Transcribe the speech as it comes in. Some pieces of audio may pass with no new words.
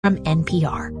from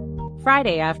NPR.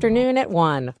 Friday afternoon at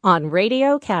 1 on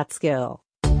Radio Catskill.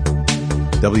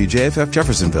 WJFF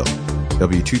Jeffersonville,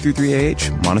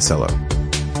 W233AH Monticello.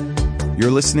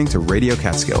 You're listening to Radio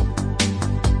Catskill.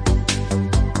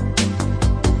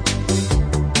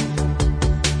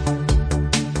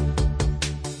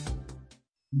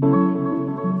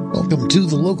 Welcome to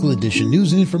the local edition,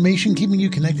 news and information keeping you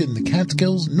connected in the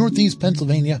Catskills, Northeast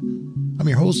Pennsylvania. I'm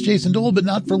your host, Jason Dole, but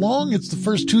not for long. It's the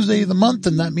first Tuesday of the month,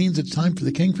 and that means it's time for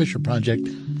the Kingfisher Project.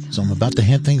 So I'm about to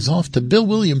hand things off to Bill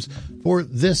Williams for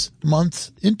this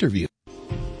month's interview.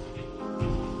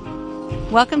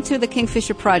 Welcome to the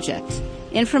Kingfisher Project,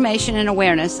 information and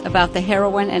awareness about the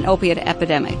heroin and opiate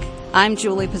epidemic. I'm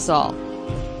Julie Pizzol.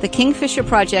 The Kingfisher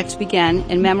Project began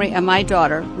in memory of my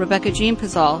daughter, Rebecca Jean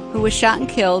Pizzol, who was shot and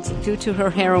killed due to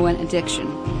her heroin addiction.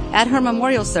 At her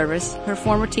memorial service, her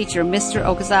former teacher, Mr.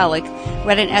 Okazalik,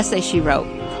 read an essay she wrote.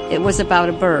 It was about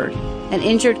a bird, an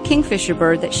injured kingfisher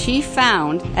bird that she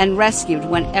found and rescued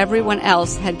when everyone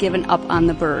else had given up on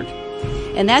the bird.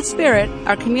 In that spirit,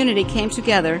 our community came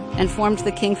together and formed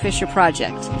the Kingfisher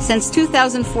Project. Since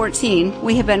 2014,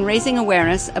 we have been raising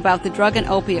awareness about the drug and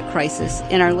opiate crisis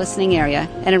in our listening area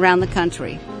and around the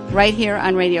country, right here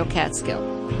on Radio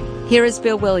Catskill. Here is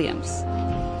Bill Williams.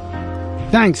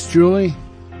 Thanks, Julie.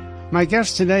 My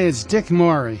guest today is Dick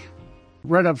Morey.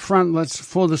 Right up front,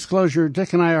 full disclosure,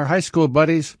 Dick and I are high school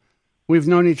buddies. We've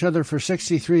known each other for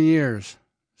 63 years.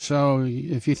 So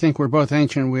if you think we're both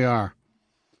ancient, we are.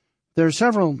 There are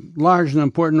several large and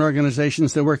important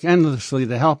organizations that work endlessly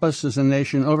to help us as a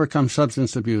nation overcome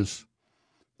substance abuse.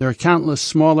 There are countless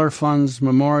smaller funds,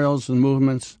 memorials, and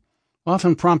movements,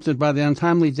 often prompted by the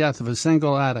untimely death of a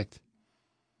single addict.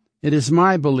 It is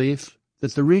my belief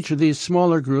that the reach of these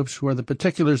smaller groups, where the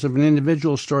particulars of an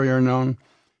individual story are known,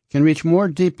 can reach more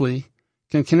deeply,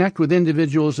 can connect with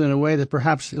individuals in a way that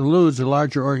perhaps eludes the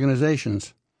larger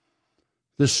organizations.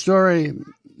 The story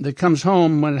that comes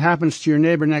home when it happens to your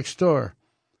neighbor next door.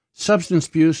 Substance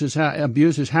abuse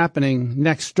is happening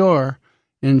next door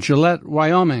in Gillette,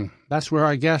 Wyoming. That's where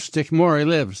our guest, Dick Morey,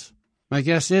 lives. My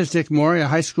guest is Dick Morey, a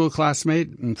high school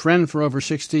classmate and friend for over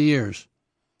 60 years.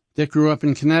 Dick grew up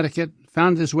in Connecticut,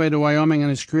 found his way to Wyoming, and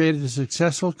has created a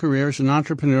successful career as an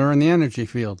entrepreneur in the energy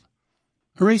field.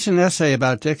 A recent essay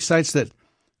about Dick cites that,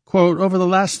 quote, over the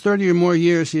last 30 or more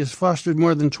years, he has fostered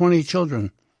more than 20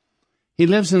 children. He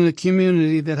lives in a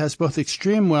community that has both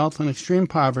extreme wealth and extreme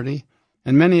poverty,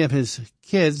 and many of his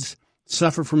kids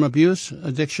suffer from abuse,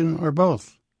 addiction, or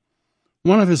both.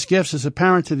 One of his gifts as a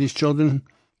parent to these children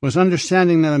was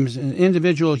understanding them as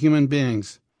individual human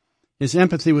beings. His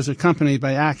empathy was accompanied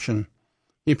by action.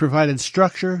 He provided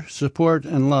structure, support,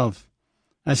 and love.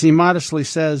 As he modestly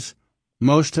says,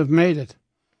 most have made it.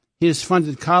 He has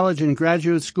funded college and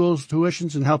graduate school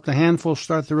tuitions and helped a handful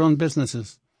start their own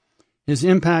businesses. His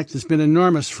impact has been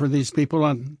enormous for these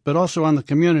people, but also on the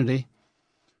community.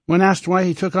 When asked why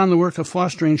he took on the work of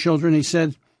fostering children, he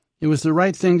said, it was the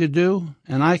right thing to do,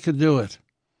 and I could do it.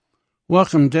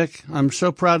 Welcome, Dick. I'm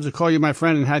so proud to call you my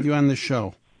friend and have you on this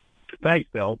show. Thanks,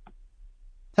 Bill.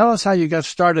 Tell us how you got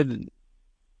started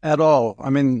at all. I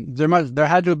mean, there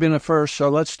had to have been a first, so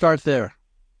let's start there.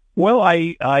 Well,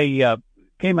 I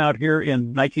came out here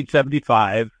in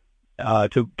 1975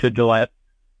 to Gillette,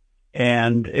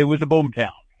 and it was a boom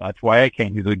town. That's why I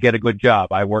came. You could get a good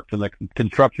job. I worked in the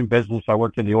construction business. I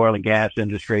worked in the oil and gas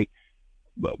industry.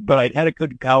 But I had a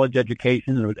good college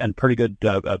education and pretty good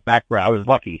background. I was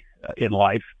lucky in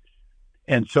life.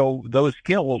 And so those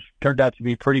skills turned out to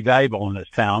be pretty valuable in this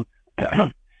town.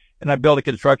 And I built a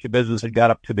construction business that got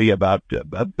up to be about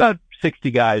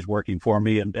 60 guys working for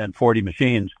me and 40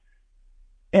 machines.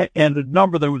 And a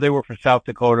number of them, they were from South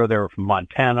Dakota. They were from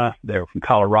Montana. They were from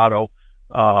Colorado.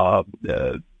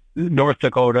 North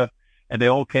Dakota, and they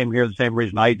all came here the same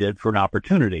reason I did, for an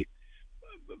opportunity.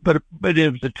 But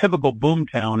it was a typical boom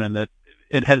town in that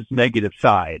it has its negative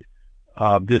side.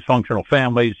 Dysfunctional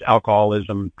families,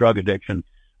 alcoholism, drug addiction,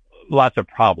 lots of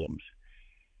problems.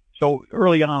 So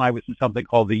early on, I was in something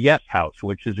called the Yes House,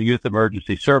 which is a youth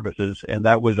emergency services, and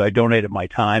that was, I donated my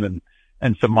time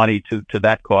and some money to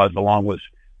that cause, along with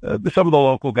some of the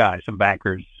local guys, some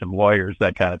bankers, some lawyers,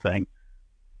 that kind of thing.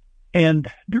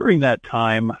 And during that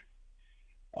time,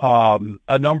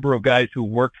 a number of guys who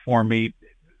worked for me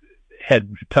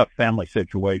had tough family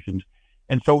situations.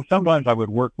 And so sometimes I would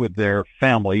work with their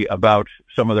family about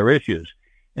some of their issues.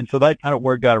 And so that kind of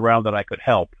word got around that I could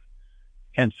help.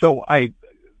 And so I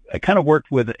kind of worked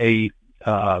with a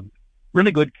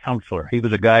really good counselor. He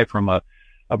was a guy from a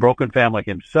broken family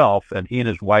himself, and he and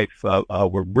his wife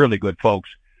were really good folks.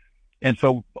 And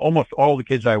so almost all the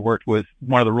kids I worked with,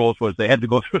 one of the rules was they had to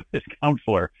go through this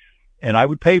counselor. and I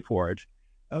would pay for it,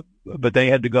 but they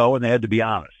had to go and they had to be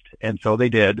honest, and so they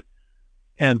did.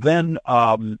 And then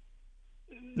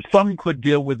some could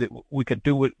deal with it. We could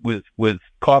do it with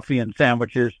coffee and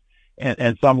sandwiches,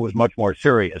 and some was much more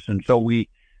serious. And so we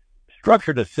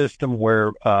structured a system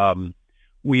where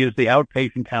we used the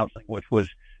outpatient counseling, which was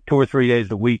 2 or 3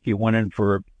 days a week. You went in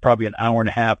for probably an hour and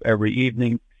a half every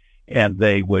evening, and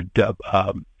they would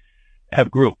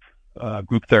have group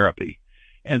therapy.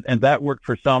 And that worked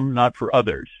for some, not for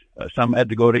others. Some had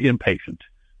to go to inpatient.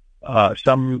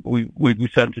 Some we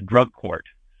sent to drug court.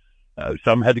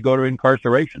 Some had to go to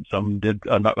incarceration. Some did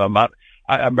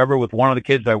I remember with one of the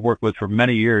kids I worked with for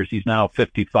many years. He's now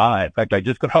 55. In fact, I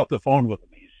just got off the phone with him.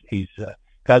 He's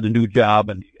got a new job,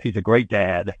 and he's a great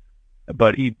dad,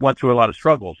 but he went through a lot of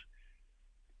struggles.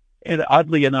 And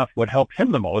oddly enough, what helped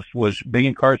him the most was being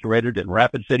incarcerated in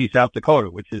Rapid City, South Dakota,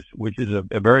 which is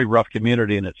a very rough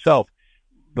community in itself.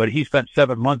 But he spent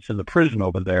 7 months in the prison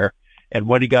over there, and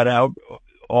when he got out,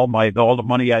 all the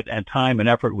money and time and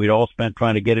effort we'd all spent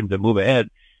trying to get him to move ahead,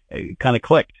 it kind of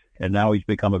clicked, and now he's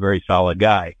become a very solid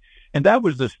guy. And that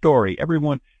was the story.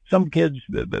 Some kids,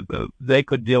 they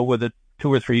could deal with it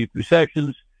 2 or 3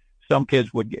 sessions. Some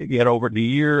kids would get over it in a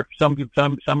year. Some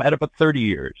had about 30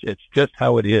 years. It's just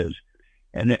how it is.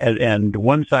 And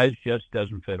one size just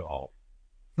doesn't fit all.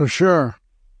 For sure.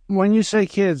 When you say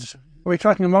kids, are we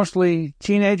talking mostly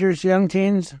teenagers, young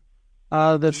teens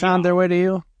that found their way to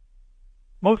you?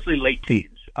 Mostly late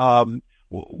teens.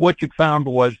 What you found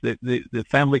was that the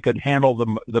family could handle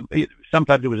them.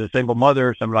 Sometimes it was a single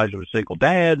mother. Sometimes it was a single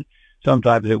dad.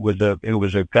 Sometimes it was a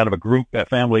kind of a group, a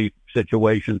family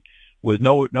situation with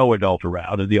no adult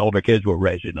around, and the older kids were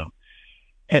raising them.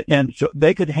 And so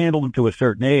they could handle them to a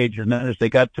certain age, and then as they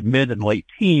got to mid and late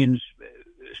teens,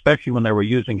 especially when they were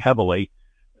using heavily,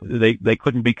 they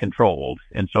couldn't be controlled.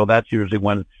 And so that's usually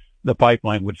when the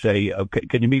pipeline would say, okay,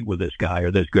 can you meet with this guy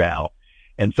or this gal?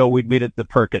 And so we'd meet at the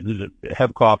Perkins,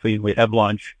 have coffee, and we'd have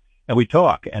lunch, and we'd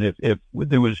talk. And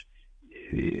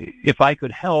if I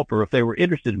could help, or if they were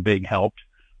interested in being helped,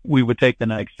 we would take the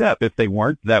next step. If they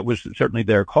weren't, that was certainly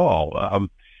their call. I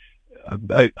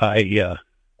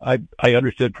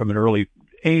understood from an early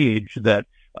age that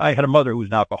I had a mother who was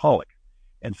an alcoholic.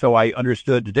 And so I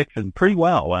understood addiction pretty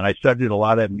well. And I studied a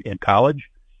lot in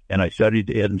college, and I studied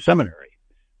in seminary.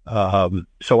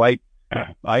 So I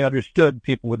understood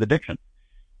people with addiction.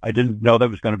 I didn't know that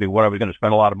was going to be what I was going to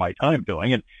spend a lot of my time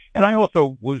doing. And I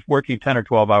also was working 10 or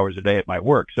 12 hours a day at my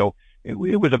work. So it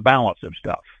was a balance of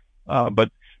stuff.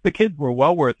 But the kids were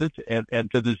well worth it.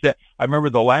 And to this day, I remember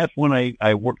the last one I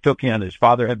took in, his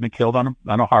father had been killed on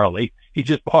a Harley. He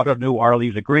just bought a new Harley.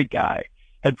 He's a great guy,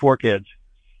 had 4 kids,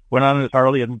 went on his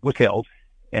Harley and was killed,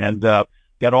 and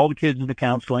got all the kids into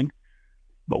counseling.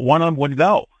 But one of them wouldn't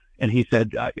go. And he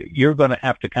said, you're going to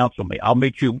have to counsel me. I'll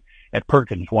meet you at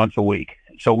Perkins once a week.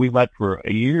 So we met for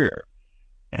a year,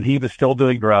 and he was still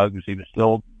doing drugs. He was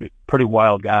still a pretty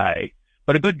wild guy,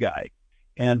 but a good guy.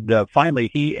 And finally,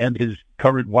 he and his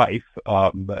current wife,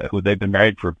 who they've been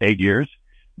married for 8 years,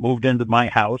 moved into my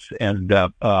house, and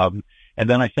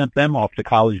then I sent them off to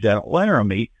college down at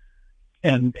Laramie,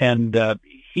 and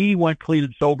he went clean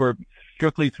and sober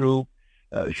strictly through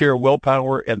sheer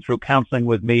willpower and through counseling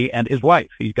with me and his wife.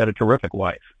 He's got a terrific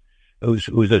wife who's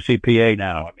a CPA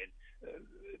now. I mean,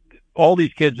 all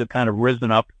these kids have kind of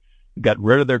risen up, got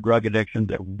rid of their drug addiction.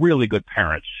 They're really good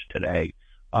parents today.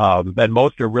 And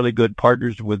most are really good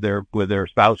partners with their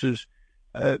spouses.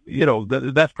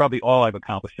 That's probably all I've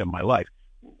accomplished in my life,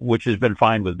 which has been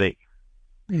fine with me.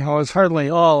 It's hardly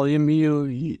all.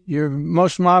 You're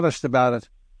most modest about it.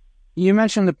 You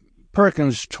mentioned the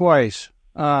Perkins twice.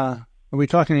 Are we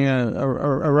talking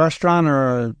a restaurant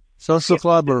or a social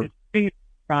club or?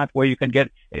 Where you can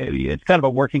get, it's kind of a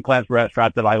working class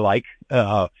restaurant that I like.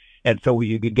 And so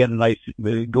you could get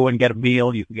go and get a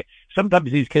meal. You can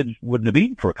sometimes these kids wouldn't have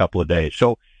eaten for a couple of days.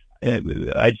 So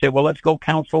I'd say, well, let's go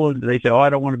counsel. And they say, oh, I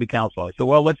don't want to be counseled. I said,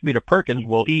 well, let's meet at Perkins.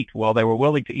 We'll eat. Well, they were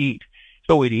willing to eat.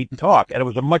 So we'd eat and talk. And it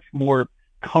was a much more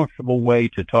comfortable way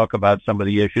to talk about some of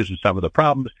the issues and some of the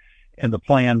problems and the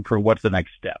plan for what's the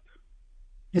next step.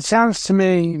 It sounds to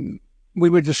me, we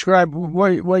would describe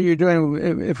what you're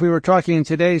doing, if we were talking in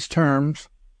today's terms,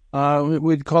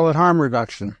 we'd call it harm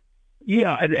reduction.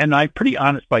 Yeah, and I'm pretty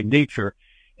honest by nature,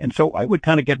 and so I would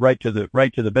kind of get right to the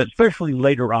bit, especially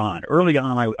later on. Early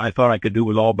on, I thought I could do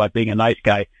it all by being a nice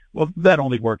guy. Well, that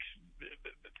only works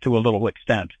to a little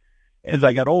extent. As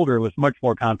I got older, it was much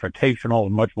more confrontational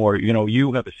and much more,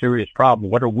 you have a serious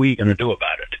problem. What are we going to do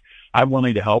about it? I'm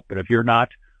willing to help, but if you're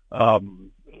not,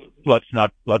 let's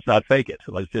not fake it.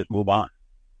 Let's just move on.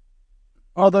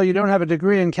 although you don't have a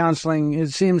degree in counseling, it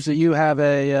seems that you have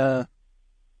a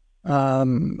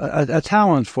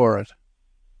talent for it.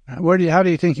 How do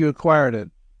you think you acquired it?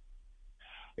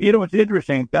 You know, it's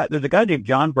interesting. There's a guy named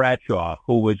John Bradshaw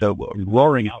who was a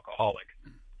roaring alcoholic,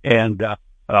 and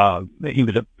he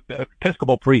was an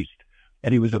Episcopal priest,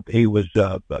 and he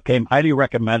came highly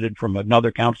recommended from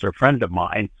another counselor friend of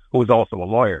mine who was also a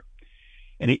lawyer,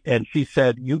 and she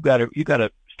said, you got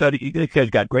to study. This guy's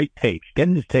got great tapes. Get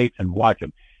in his tapes and watch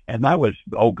them. And that was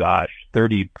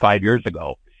 35 years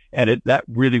ago, and that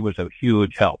really was a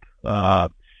huge help.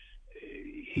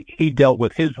 He dealt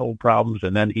with his whole problems,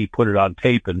 and then he put it on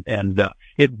tape, and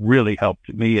it really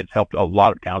helped me. It's helped a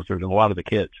lot of counselors and a lot of the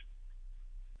kids.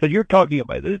 But you're talking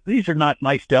about, these are not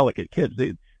nice, delicate kids.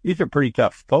 These are pretty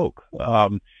tough folk.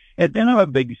 And I'm a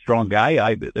big, strong guy.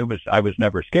 I was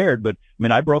never scared, but I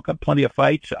mean, I broke up plenty of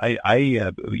fights. You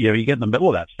get in the middle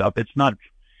of that stuff. It's not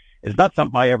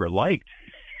something I ever liked,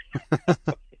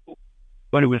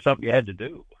 but it was something you had to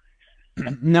do.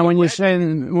 Now, when you say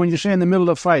in the middle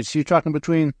of fights, you're talking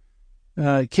between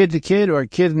kid to kid, or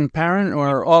kid and parent,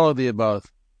 or all of the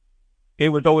above? It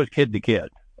was always kid to kid.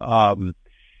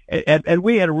 And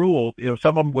we had a rule,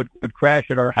 some of them would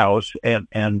crash at our house, and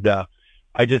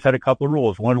I just had a couple of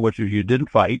rules. One was you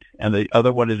didn't fight, and the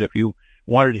other one is if you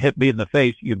wanted to hit me in the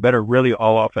face, you better really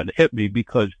all off and hit me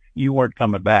because you weren't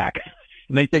coming back.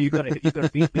 And they say, you're gonna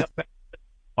beat me up.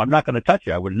 I'm not going to touch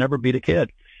you. I would never beat a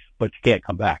kid, but you can't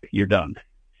come back. You're done.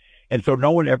 And so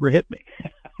no one ever hit me.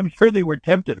 I'm sure they were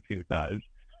tempted a few times.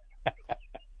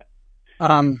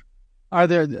 Are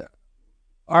there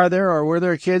or were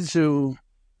there kids who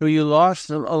you lost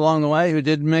along the way who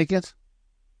didn't make it?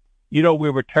 We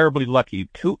were terribly lucky.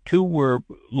 Two were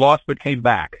lost but came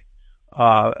back.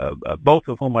 Both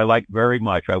of whom I liked very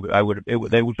much. They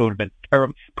would have been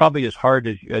terrible, probably as hard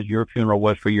as your funeral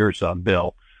was for your son,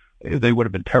 Bill. They would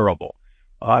have been terrible.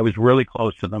 I was really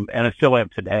close to them, and I still am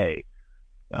today.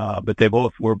 But they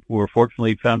both were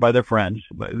fortunately found by their friends.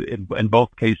 In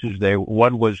both cases,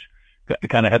 one was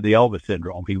kind of had the Elvis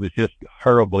syndrome. He was just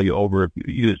horribly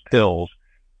overused pills,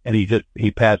 and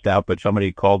he passed out. But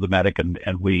somebody called the medic, and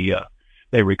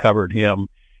they recovered him.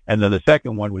 And then the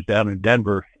second one was down in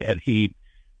Denver, and he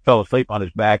fell asleep on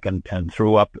his back and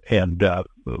threw up and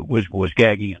was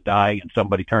gagging and dying. And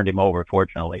somebody turned him over,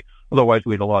 fortunately. Otherwise,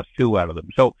 we'd have lost two out of them.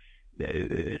 So,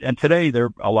 and today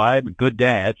they're alive, good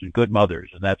dads and good mothers,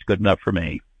 and that's good enough for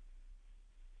me.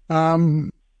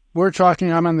 We're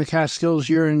talking, I'm in the Catskills,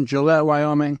 you're in Gillette,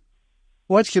 Wyoming.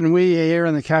 What can we here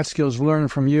in the Catskills learn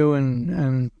from you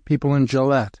and people in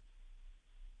Gillette?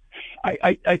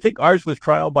 I think ours was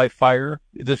trial by fire.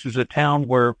 This was a town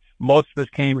where most of us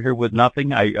came here with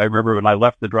nothing. I remember when I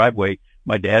left the driveway,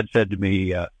 my dad said to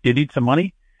me, "Do you need some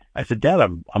money?" I said, "Dad,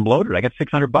 I'm loaded. I got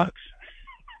 $600.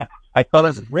 I thought I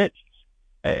was rich.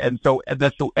 And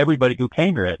that's so everybody who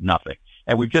came here had nothing.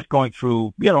 And we're just going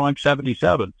through, I'm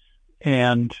 77,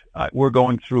 and we're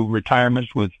going through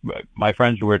retirements with my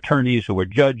friends who were attorneys, who were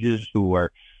judges, who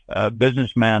were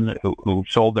businessmen who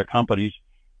sold their companies.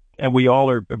 And we all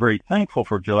are very thankful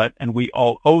for Gillette, and we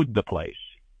all owed the place.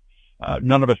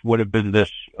 None of us would have been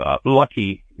this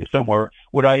lucky somewhere.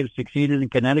 Would I have succeeded in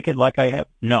Connecticut like I have?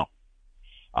 No.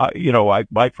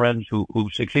 My friends who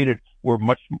succeeded were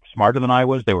much smarter than I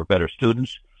was. They were better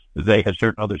students. They had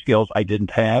certain other skills I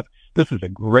didn't have. This was a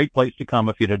great place to come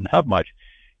if you didn't have much.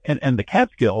 And the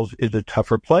Catskills is a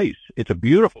tougher place. It's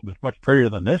much prettier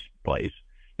than this place.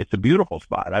 It's a beautiful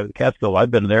spot. The Catskills,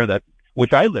 I've been there,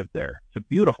 which I lived there. It's a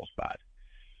beautiful spot.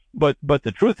 But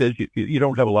the truth is you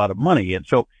don't have a lot of money. And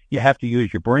so you have to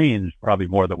use your brains probably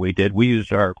more than we did.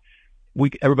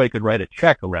 Everybody could write a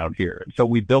check around here. And so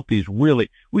we built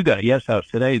we've got a Yes House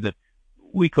today that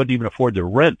we couldn't even afford to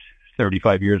rent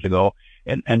 35 years ago.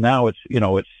 And now it's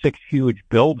 6 huge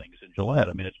buildings in Gillette.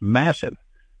 I mean, it's massive,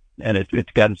 and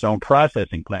it's got its own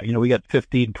processing plant. We got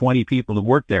 15, 20 people who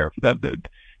work there. Got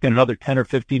another 10 or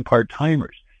 15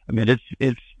 part-timers. I mean,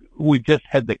 we've just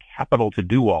had the capital to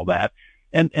do all that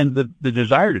and the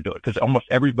desire to do it, because almost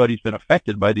everybody's been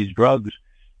affected by these drugs.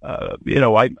 I'm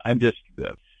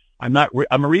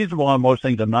reasonable on most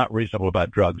things. I'm not reasonable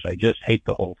about drugs. I just hate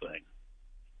the whole thing.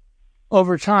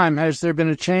 Over time, has there been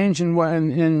a change in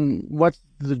what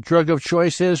the drug of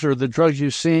choice is, or the drugs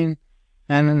you've seen?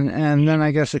 And then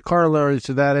I guess a corollary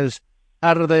to that is,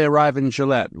 how do they arrive in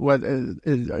Gillette?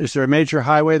 Is there a major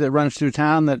highway that runs through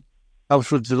town that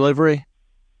helps with delivery?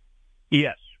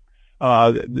 Yes.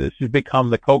 This has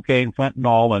become the cocaine,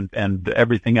 fentanyl, and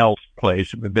everything else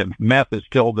place. Meth is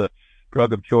still the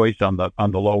drug of choice on the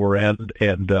lower end,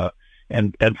 and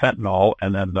fentanyl,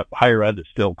 and then the higher end is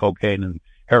still cocaine and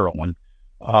heroin.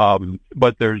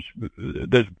 But there's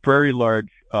very large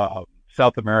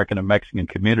South American and Mexican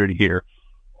community here.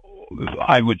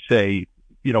 I would say,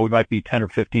 we might be 10 or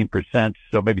 15%,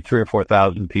 so maybe 3,000 or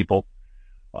 4,000 people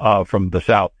from the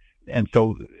South. And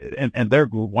so, and they're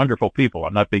wonderful people.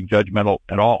 I'm not being judgmental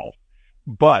at all.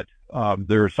 But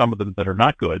there are some of them that are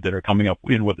not good that are coming up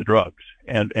in with the drugs.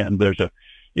 And there's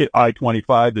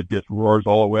I-25 that just roars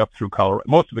all the way up through Colorado.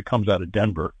 Most of it comes out of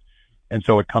Denver. And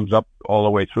so it comes up all the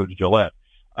way through to Gillette.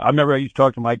 I remember I used to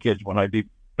talk to my kids when I'd be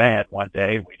mad one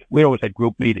day. We always had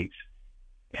group meetings.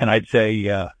 And I'd say,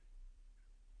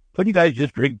 couldn't you guys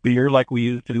just drink beer like we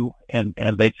used to? And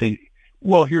they'd say,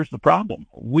 well, here's the problem.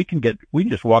 We can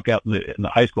just walk out in the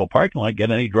high school parking lot and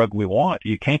get any drug we want.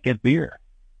 You can't get beer.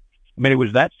 I mean, it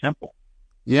was that simple.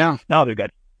 Yeah. Now they've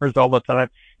got cameras all the time.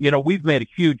 We've made a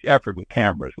huge effort with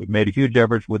cameras. We've made a huge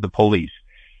effort with the police.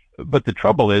 But the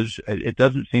trouble is, it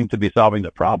doesn't seem to be solving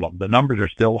the problem. The numbers are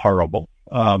still horrible.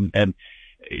 And,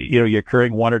 you're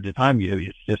curing one at a time.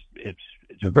 It's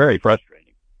very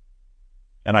frustrating.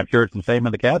 And I'm sure it's the same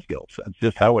in the Catskills. That's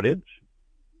just how it is.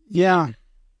 Yeah.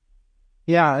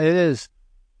 Yeah, it is.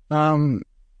 So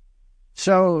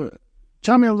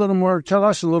tell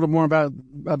us a little more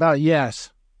about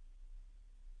YES.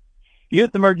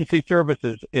 Youth Emergency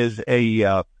Services is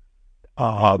there's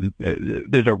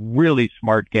a really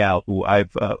smart gal who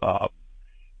I've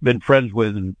been friends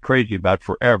with and crazy about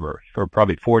forever, for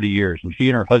probably 40 years. And she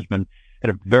and her husband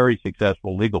had a very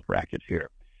successful legal practice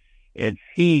here. And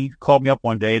he called me up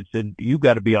one day and said, you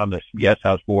got to be on this Yes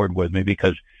House board with me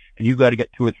because you got to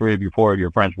get 2 or 3 of your 4 of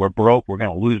your friends. We're broke. We're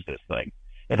going to lose this thing.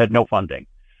 It had no funding.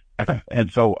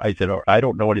 And so I said, I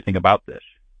don't know anything about this,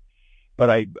 but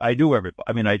I do everybody.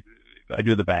 I mean, I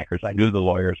knew the bankers. I knew the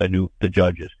lawyers. I knew the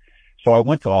judges. So I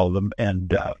went to all of them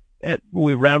and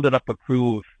we rounded up a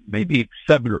crew of maybe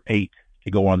 7 or 8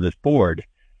 to go on this board.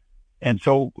 And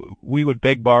so we would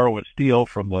beg, borrow, and steal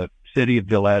from the city of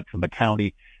Gillette, from the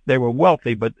county. They were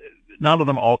wealthy, but none of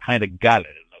them all kind of got it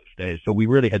in those days. So we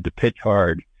really had to pitch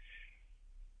hard.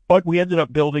 But we ended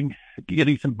up buying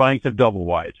some double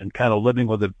wides and kind of living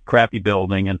with a crappy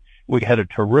building. And we had a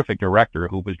terrific director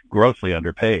who was grossly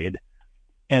underpaid.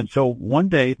 And so one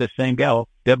day, the same gal,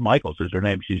 Deb Michaels is her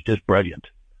name. She's just brilliant.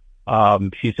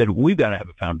 She said, we've got to have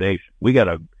a foundation. We got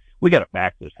to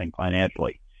back this thing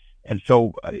financially. And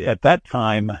so at that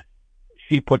time,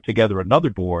 she put together another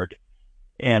board,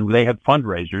 and they had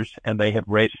fundraisers, and they have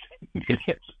raised millions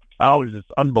of dollars. It's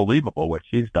unbelievable what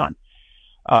she's done.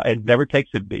 And never takes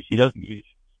it. She didn't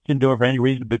do it for any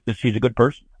reason because she's a good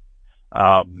person.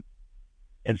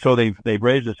 And so they've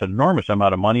raised this enormous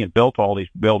amount of money and built all these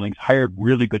buildings, hired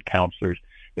really good counselors.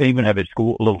 They even have a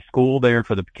little school there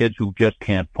for the kids who just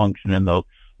can't function in the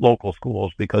local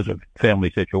schools because of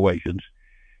family situations.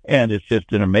 And it's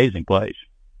just an amazing place.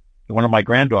 One of my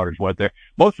granddaughters went there.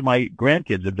 Most of my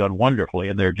grandkids have done wonderfully,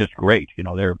 and they're just great.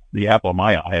 They're the apple of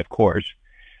my eye, of course.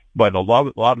 But a lot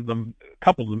of them, a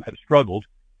couple of them have struggled.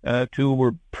 2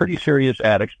 were pretty serious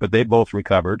addicts, but they both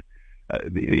recovered.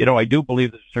 I do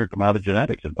believe there's a certain amount of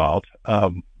genetics involved. I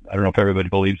don't know if everybody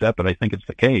believes that, but I think it's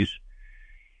the case.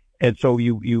 And so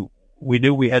we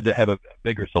knew we had to have a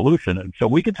bigger solution. And so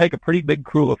we could take a pretty big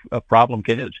crew of problem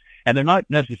kids, and they're not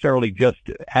necessarily just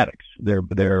addicts. They're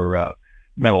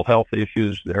mental health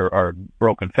issues. There are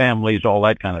broken families, all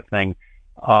that kind of thing.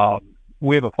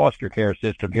 We have a foster care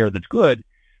system here that's good,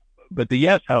 but the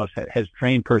Yes House has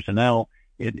trained personnel.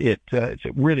 It's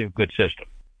really a good system.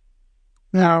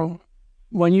 Now,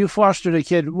 when you fostered a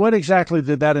kid, what exactly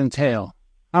did that entail?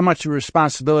 How much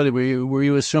responsibility were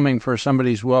you assuming for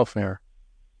somebody's welfare?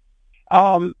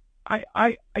 You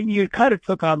kind of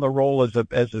took on the role as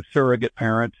a surrogate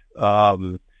parent.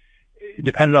 It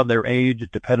depended on their age,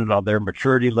 it depended on their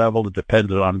maturity level, it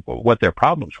depended on what their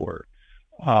problems were.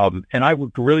 And I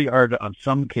worked really hard on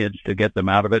some kids to get them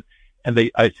out of it, and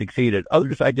I succeeded.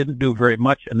 Others I didn't do very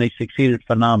much, and they succeeded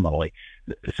phenomenally.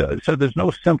 So there's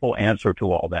no simple answer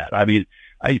to all that. I mean,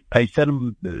 I sent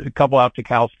them a couple out to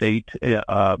Cal State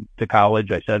to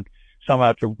college. I sent some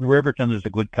out to Riverton. Is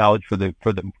a good college for the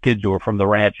kids who are from the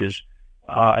ranches,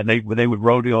 and they would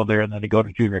rodeo there, and then they go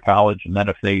to junior college, and then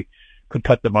if they could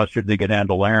cut the mustard, they get down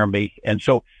to Laramie. And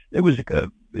so it was,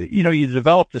 you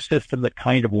developed a system that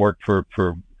kind of worked for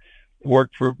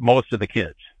most of the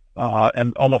kids,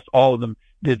 and almost all of them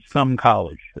did some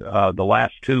college. The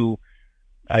last 2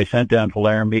 I sent down to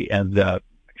Laramie, and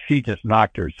she just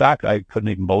knocked her socks. I couldn't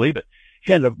even believe it.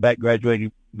 She ended up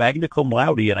graduating magna cum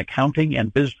laude in accounting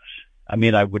and business. I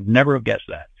mean, I would never have guessed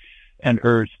that. And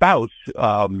her spouse,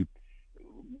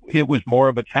 it was more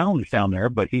of a challenge down there,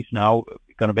 but he's now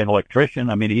going to be an electrician.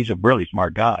 I mean, he's a really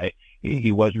smart guy.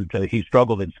 he wasn't, he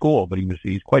struggled in school, but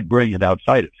he's quite brilliant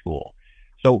outside of school.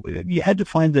 So you had to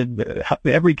find that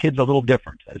every kid's a little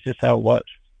different. That's just how it was.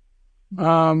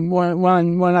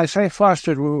 When I say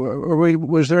fostered,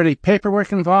 was there any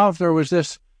paperwork involved, or was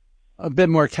this a bit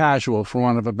more casual, for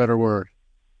want of a better word?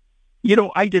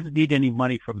 I didn't need any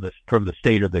money from the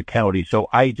state or the county, so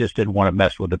I just didn't want to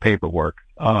mess with the paperwork.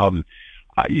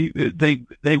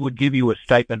 They would give you a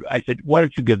stipend. I said, why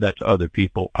don't you give that to other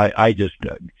people?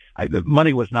 The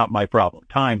money was not my problem.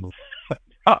 Time was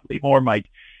probably more my,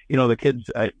 the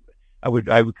kids. I would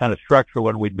kind of structure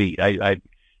when we'd meet.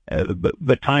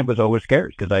 But time was always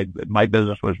scarce because my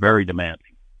business was very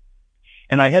demanding.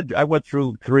 And I went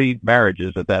through 3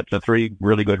 marriages at that, so 3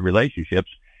 really good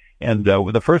relationships. And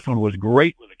the first one was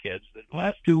great with the kids. The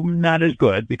last 2, not as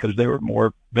good because they were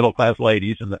more middle-class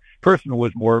ladies, and the first one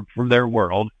was more from their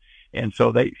world. And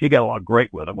so she got along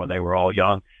great with them when they were all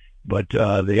young. But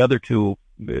the other 2,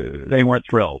 they weren't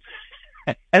thrilled.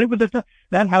 And it was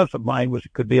that house of mine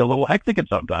could be a little hectic at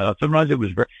sometimes. Sometimes it was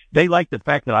they liked the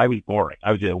fact that I was boring.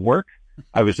 I was at work,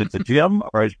 I was at the gym,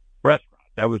 or I was at the restaurant.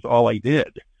 That was all I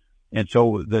did. And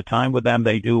so the time with them,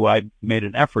 I made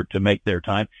an effort to make their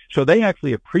time. So they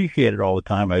actually appreciated all the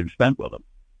time I spent with them.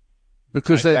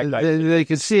 Because they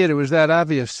could see it. It was that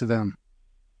obvious to them.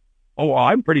 Oh,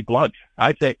 I'm pretty blunt.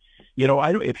 I'd say,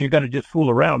 if you're going to just fool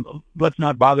around, let's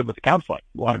not bother with the counseling.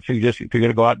 Why don't you if you're going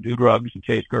to go out and do drugs and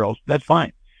chase girls, that's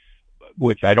fine,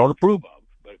 which I don't approve of.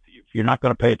 But if you're not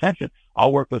going to pay attention,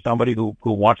 I'll work with somebody who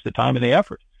wants the time and the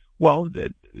effort. Well,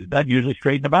 that usually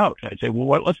straightened them out. I'd say,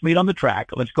 well, let's meet on the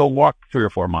track. Let's go walk 3 or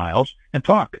 4 miles and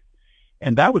talk.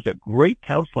 And that was a great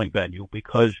counseling venue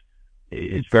because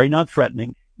it's very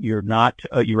non-threatening. You're not,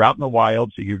 you're out in the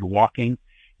wild, so you're walking.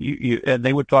 And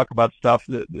they would talk about stuff,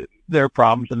 their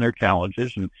problems and their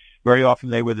challenges. And very often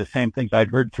they were the same things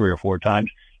I'd heard 3 or 4 times.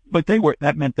 But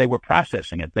that meant they were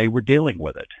processing it. They were dealing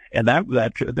with it. And that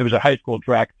there was a high school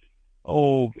track,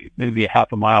 maybe a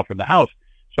half a mile from the house.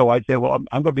 So I'd say, well,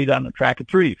 I'm going to be down the track at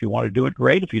 3. If you want to do it,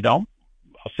 great. If you don't,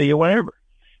 I'll see you whenever.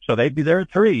 So they'd be there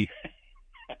at 3.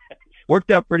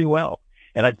 Worked out pretty well.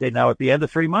 And I'd say, now at the end of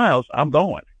 3 miles, I'm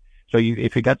going. So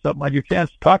if you got something on your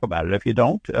chest, talk about it. If you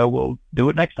don't, we'll do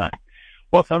it next time.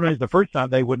 Well, sometimes the first time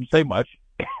they wouldn't say much.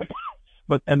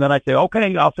 And then I'd say,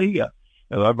 okay, I'll see you.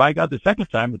 If I got the second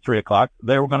time at 3 o'clock,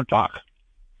 they were going to talk.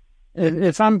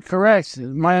 If I'm correct,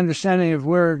 my understanding of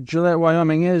where Gillette,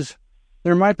 Wyoming is,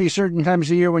 there might be certain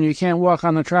times a year when you can't walk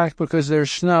on the track because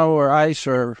there's snow or ice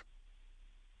or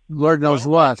Lord knows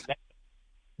what.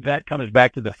 That comes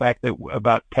back to the fact that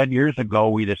about 10 years ago,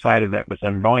 we decided that was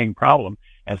an annoying problem.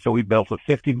 And so we built a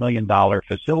 $50 million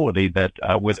facility that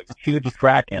with a huge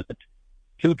track in it,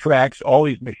 2 tracks, all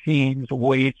these machines,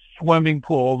 weights, swimming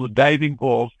pools, diving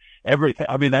pools, everything.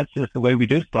 I mean, that's just the way we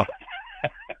do stuff.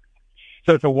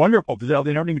 So it's a wonderful facility.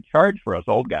 They don't even charge for us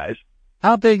old guys.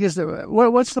 How big is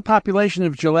what's the population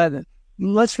of Gillette?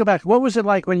 Let's go back. What was it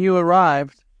like when you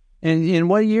arrived? In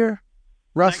what year?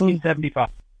 Roughly? 1975.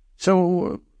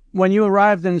 So when you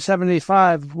arrived in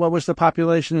 75, what was the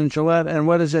population in Gillette, and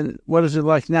what is it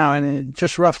like now? And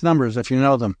just rough numbers, if you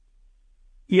know them.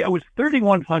 Yeah, it was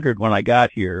 3,100 when I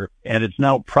got here, and it's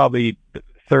now probably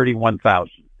 31,000.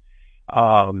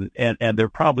 And there are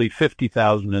probably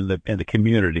 50,000 in the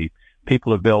community.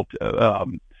 People have built.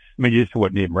 You just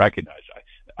wouldn't even recognize.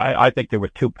 I think there were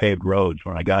 2 paved roads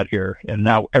when I got here, and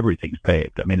now everything's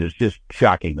paved. I mean, it's just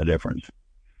shocking the difference.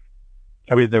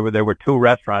 I mean, there were 2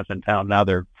 restaurants in town. Now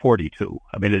there are 42.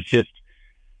 I mean, it's just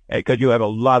because you have a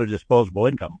lot of disposable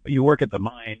income. You work at the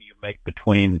mine, you make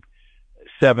between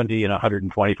 70 and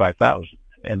 125,000,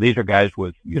 and these are guys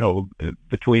with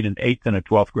between an 8th and a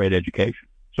 12th grade education.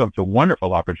 So it's a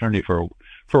wonderful opportunity for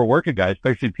a working guy,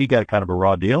 especially if he got kind of a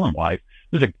raw deal in life,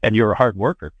 and you're a hard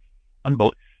worker.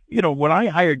 When I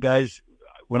hired guys,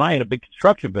 when I had a big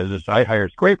construction business, I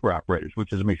hired scraper operators,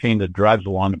 which is a machine that drives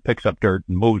along and picks up dirt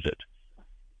and moves it.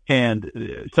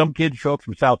 And some kids show up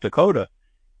from South Dakota,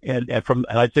 and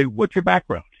I'd say, "What's your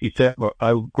background?" He said, "Well,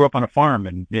 I grew up on a farm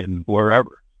in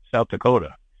wherever, South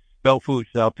Dakota,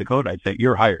 Belfouche, South Dakota." I'd say,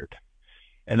 "You're hired."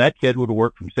 And that kid would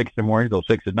work from 6 in the morning till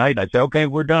 6 at night. I'd say, "Okay,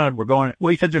 we're done. We're going."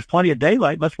 Well, he said, "There's plenty of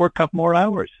daylight. Let's work a couple more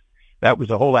hours." That was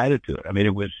the whole attitude. I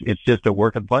mean, it's just a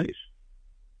working place.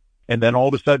 And then all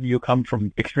of a sudden you come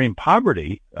from extreme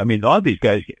poverty. I mean, a lot of these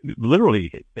guys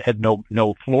literally had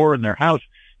no floor in their house.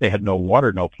 They had no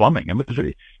water, no plumbing. I mean,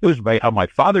 it was about how my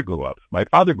father grew up. My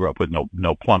father grew up with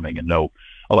no plumbing and no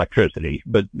electricity,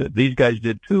 but these guys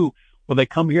did too. Well, they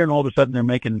come here and all of a sudden they're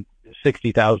making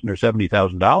 $60,000 or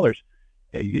 $70,000.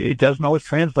 It doesn't always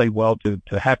translate well to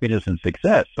happiness and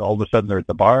success. All of a sudden they're at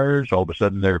the bars. All of a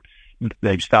sudden they're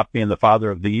They've stopped being the father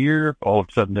of the year. All of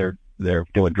a sudden, they're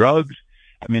doing drugs.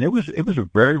 I mean, it was a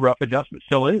very rough adjustment.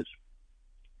 Still is.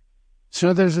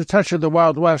 So there's a touch of the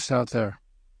Wild West out there.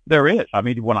 There is. I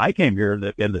mean, when I came here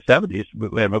in the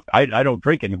 70s, I don't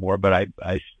drink anymore, but I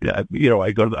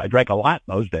drank a lot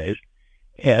in those days.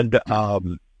 And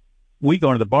we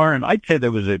go to the bar, and I'd say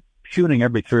there was a shooting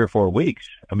every 3 or 4 weeks.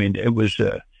 I mean, it was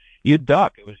you'd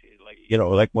duck. It was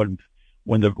like when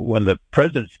the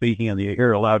president's speaking and you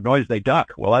hear a loud noise, they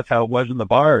duck. Well, that's how it was in the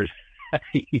bars.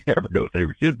 You never knew if they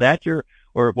were shooting at you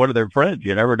or one of their friends.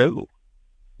 You never knew.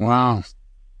 Wow.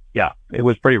 Yeah, it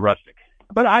was pretty rustic.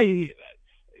 But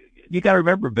you got to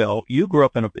remember, Bill, you grew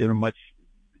up in a much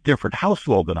different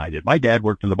household than I did. My dad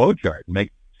worked in the boatyard and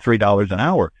made $3 an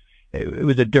hour. It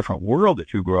was a different world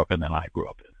that you grew up in than I grew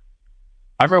up in.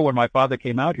 I remember when my father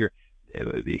came out here,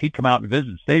 he'd come out and visit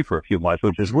and stay for a few months,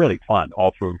 which was really fun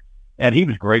all through. And he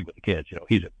was great with the kids.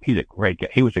 He's a great guy.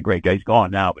 He was a great guy. He's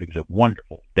gone now, but he was a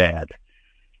wonderful dad.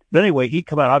 But anyway, he'd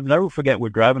come out. I'll never forget. We're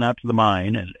driving out to the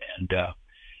mine, and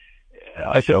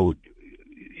I said,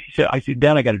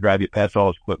 Dad, I got to drive you past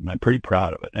all this equipment. I'm pretty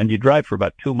proud of it. And you drive for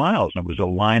about 2 miles, and it was a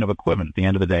line of equipment at the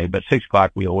end of the day. But 6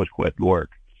 o'clock, we always quit work.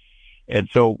 And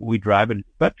so we drive in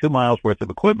about 2 miles worth of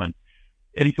equipment.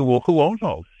 And he said, well, who owns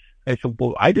all this? I said,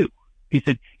 well, I do. He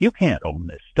said, you can't own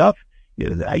this stuff.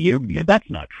 That's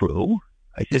not true.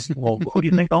 I said, well, who do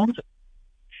you think owns it?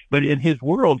 But in his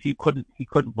world, he couldn't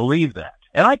believe that.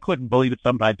 And I couldn't believe it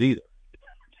sometimes either,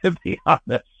 to be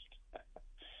honest.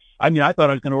 I mean, I thought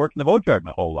I was going to work in the boatyard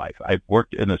my whole life. I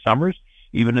worked in the summers,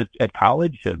 even at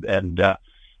college, and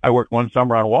I worked one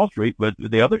summer on Wall Street, but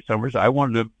the other summers I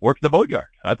wanted to work in the boatyard.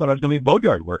 I thought I was going to be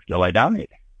boatyard work till I died.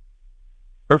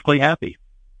 Perfectly happy.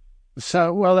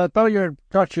 So, well, that boatyard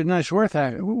taught you a nice work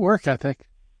ethic.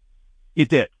 It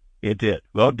did.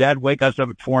 Well, Dad would wake us up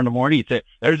at 4 a.m. He'd say,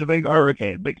 there's a big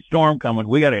hurricane, big storm coming.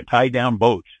 We got to tie down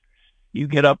boats. You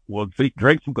get up, we'll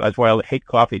drink some. That's why I hate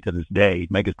coffee to this day.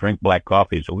 He'd make us drink black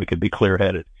coffee so we could be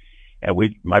clear-headed.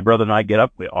 And my brother and I get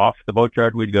up, off the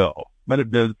boatyard we'd go. But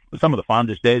it was some of the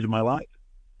fondest days of my life.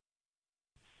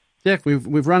 Dick,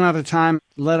 we've run out of time.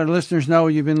 Let our listeners know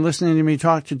you've been listening to me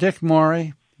talk to Dick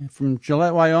Morey from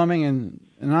Gillette, Wyoming, and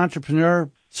an entrepreneur,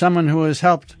 someone who has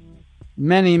helped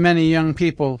many, many young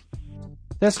people.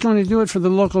 That's going to do it for the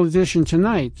local edition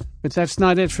tonight, but that's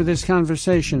not it for this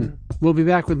conversation. We'll be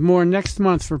back with more next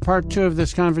month for part 2 of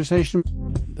this conversation.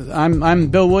 I'm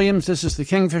Bill Williams. This is the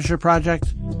Kingfisher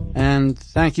Project, and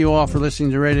thank you all for listening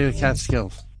to Radio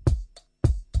Catskills.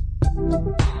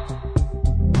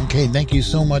 Okay, thank you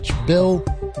so much, Bill.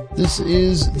 This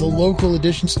is the local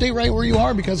edition. Stay right where you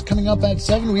are, because coming up at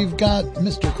 7, we've got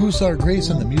Mr. Kusar Grace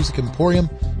and the Music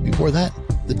Emporium. Before that,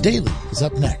 The Daily is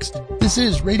up next. This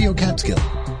is Radio Catskill.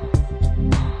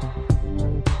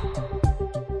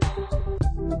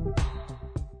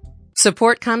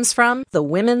 Support comes from the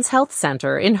Women's Health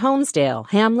Center in Honesdale,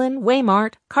 Hamlin,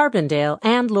 Waymart, Carbondale,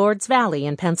 and Lords Valley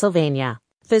in Pennsylvania.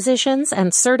 Physicians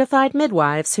and certified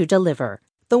midwives who deliver.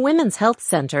 The Women's Health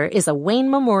Center is a Wayne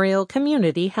Memorial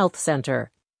Community Health Center.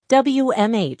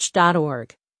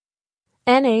 WMH.org.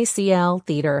 NACL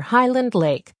Theater Highland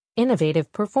Lake.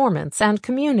 Innovative Performance and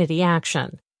Community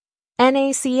Action.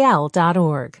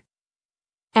 NACL.org.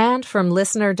 And from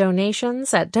listener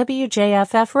donations at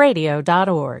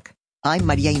WJFFradio.org. I'm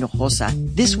Maria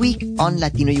Hinojosa. This week on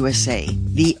Latino USA,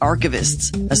 The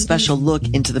Archivists, a special look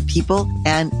into the people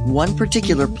and one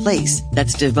particular place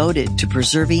that's devoted to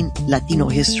preserving Latino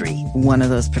history. One of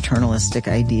those paternalistic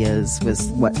ideas was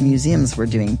what museums were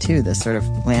doing too, this sort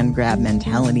of land grab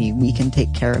mentality. We can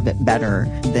take care of it better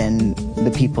than the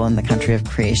people in the country of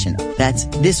creation. That's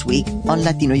this week on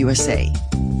Latino USA.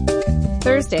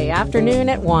 Thursday afternoon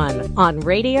at 1 on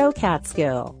Radio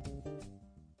Catskill.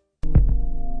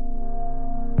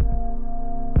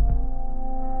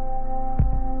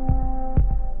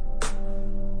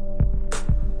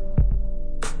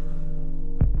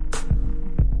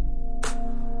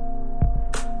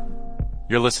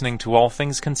 You're listening to All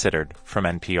Things Considered from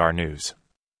NPR News.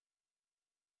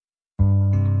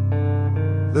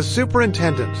 The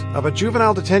superintendent of a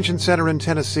juvenile detention center in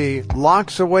Tennessee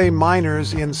locks away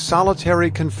minors in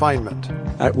solitary confinement.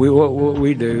 What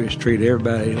we do is treat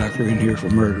everybody like they're in here for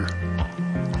murder.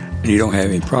 And you don't have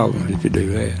any problems if you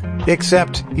do that.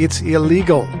 Except it's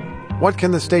illegal. What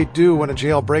can the state do when a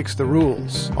jail breaks the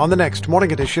rules? On the next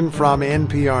morning edition from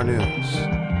NPR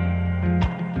News.